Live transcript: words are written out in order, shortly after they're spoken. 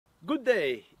Good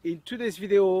day. In today's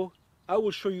video I will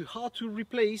show you how to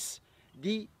replace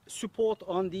the support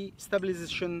on the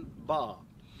stabilization bar.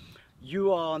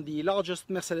 You are on the largest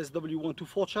Mercedes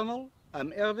W124 channel.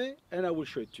 I'm Hervé and I will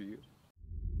show it to you.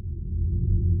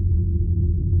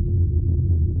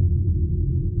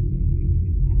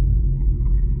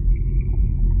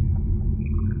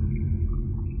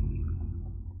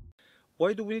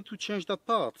 Why do we need to change that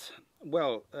part?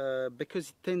 Well, because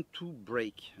it tends to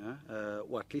break.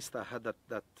 Well, at least I had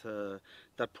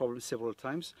that problem several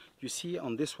times. You see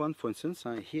on this one, for instance,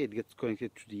 here it gets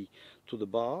connected to the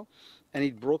bar, and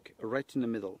it broke right in the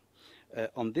middle.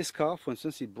 On this car, for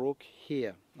instance, it broke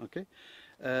here. Okay.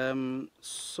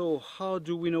 So how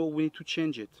do we know we need to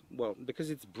change it? Well,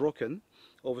 because it's broken.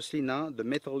 Obviously now the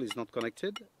metal is not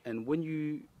connected, and when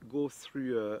you go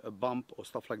through a bump or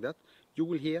stuff like that, you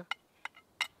will hear.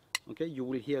 Okay, you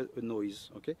will hear a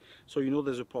noise. Okay, so you know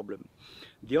there's a problem.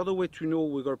 The other way to know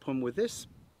we got a problem with this,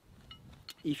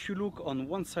 if you look on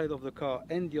one side of the car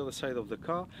and the other side of the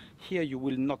car, here you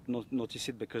will not notice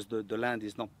it because the land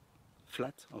is not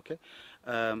flat. Okay,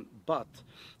 but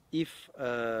if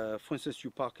for instance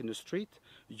you park in the street,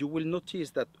 you will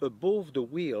notice that above the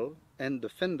wheel and the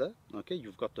fender, okay,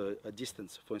 you've got a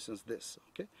distance, for instance this,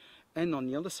 okay, and on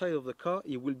the other side of the car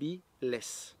it will be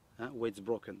less where it's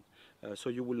broken.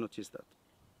 So you will notice that.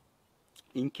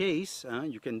 In case,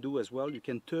 you can do as well, you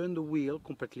can turn the wheel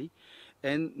completely,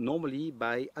 and normally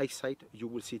by eyesight you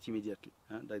will see it immediately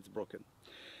that it's broken.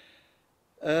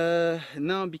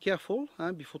 Now be careful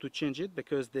before to change it,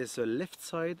 because there's a left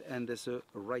side and there's a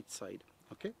right side.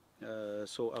 Okay,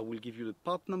 so I will give you the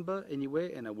part number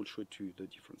anyway, and I will show you the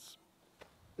difference.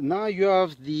 Now you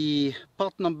have the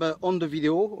part number on the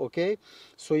video. Okay,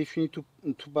 so if you need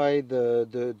to buy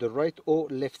the right or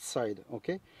left side,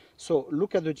 okay, so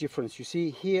look at the difference. You see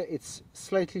here it's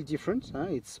slightly different,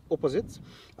 it's opposite.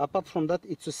 Apart from that,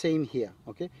 it's the same here.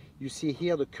 Okay, you see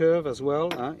here the curve as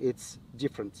well, it's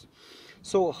different.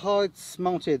 So how it's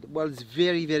mounted? Well, it's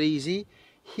very easy.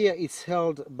 Here it's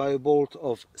held by a bolt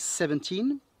of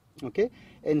 17, okay,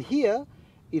 and here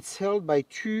it's held by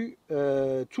two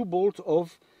bolts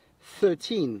of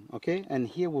 13, okay, and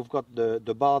here we've got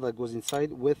the bar that goes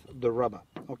inside with the rubber.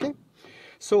 Okay,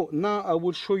 so now I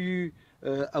will show you,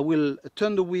 I will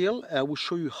turn the wheel, I will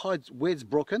show you where it's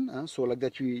broken, so like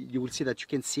that you will see that you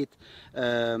can see it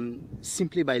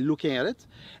simply by looking at it,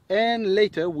 and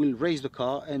later we'll raise the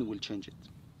car and we'll change it.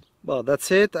 Well,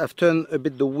 that's it. I've turned a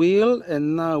bit the wheel,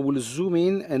 and now we'll zoom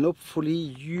in and hopefully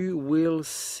you will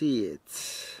see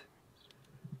it.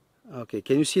 Okay,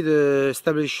 can you see the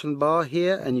stabilization bar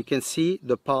here? And you can see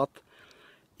the part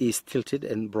is tilted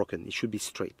and broken. It should be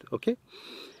straight. Okay,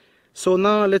 so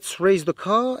now let's raise the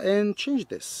car and change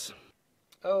this.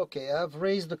 Okay, I've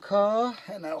raised the car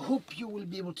and I hope you will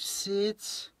be able to see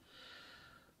it.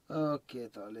 Okay,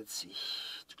 so let's see.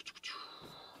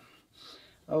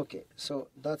 Okay, so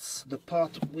that's the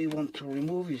part we want to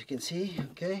remove, as you can see.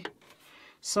 Okay,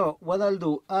 so what I'll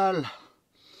do, I'll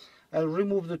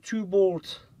remove the two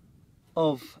bolts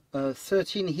of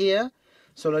 13 here,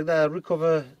 so like that I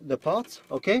recover the part.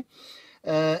 Okay,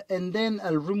 and then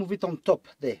I'll remove it on top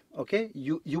there. Okay,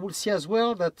 you will see as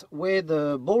well that where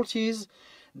the bolt is,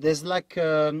 there's like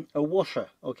a washer,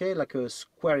 okay, like a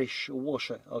squarish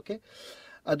washer. Okay,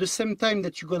 at the same time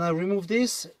that you're gonna remove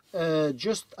this,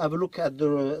 just have a look at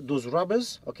those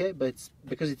rubbers. Okay, but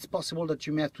because it's possible that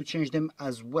you may have to change them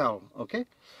as well. Okay,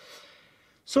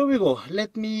 so we go.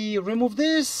 Let me remove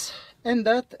this and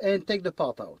that and take the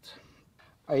part out.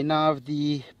 I now have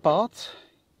the part,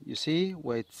 you see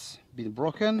where it's been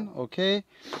broken. Okay,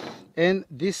 and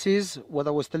this is what I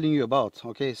was telling you about.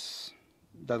 Okay,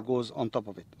 that goes on top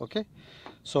of it. Okay,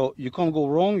 so you can't go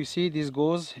wrong. You see this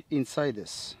goes inside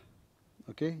this.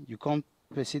 Okay, you can't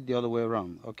place it the other way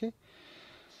around. Okay,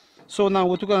 so now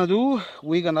what we're gonna do,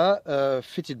 we're gonna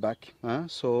fit it back.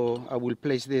 So I will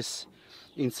place this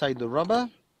inside the rubber,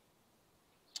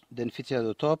 then fit it at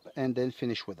the top, and then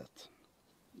finish with it.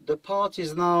 The part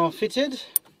is now fitted.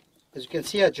 As you can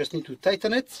see, I just need to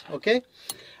tighten it. Okay,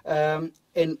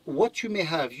 and what you may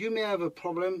have a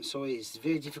problem, so it's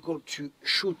very difficult to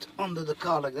shoot under the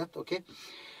car like that. Okay,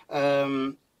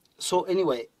 so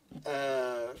anyway,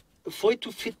 for it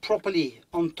to fit properly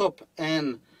on top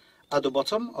and at the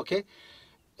bottom, okay,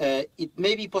 it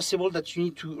may be possible that you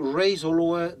need to raise or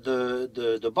lower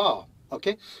the bar.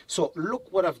 Okay, so look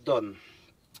what I've done.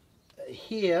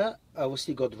 Here I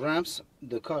obviously got ramps,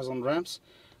 the car's on ramps,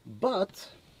 but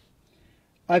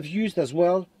I've used as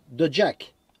well the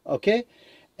jack. Okay,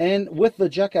 and with the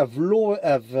jack I've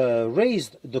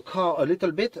raised the car a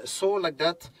little bit, so like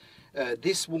that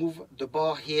this move the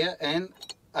bar here, and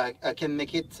I can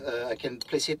make it, I can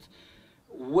place it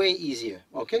way easier.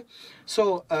 Okay,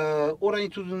 so all I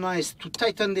need to do now is to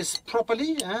tighten this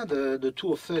properly, the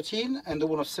two of 13 and the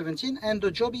one of 17, and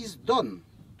the job is done.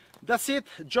 That's it,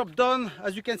 job done.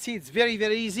 As you can see, it's very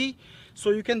easy,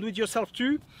 so you can do it yourself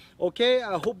too. Okay,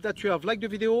 I hope that you have liked the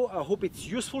video. I hope it's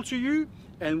useful to you,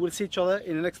 and we'll see each other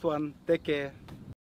in the next one. Take care.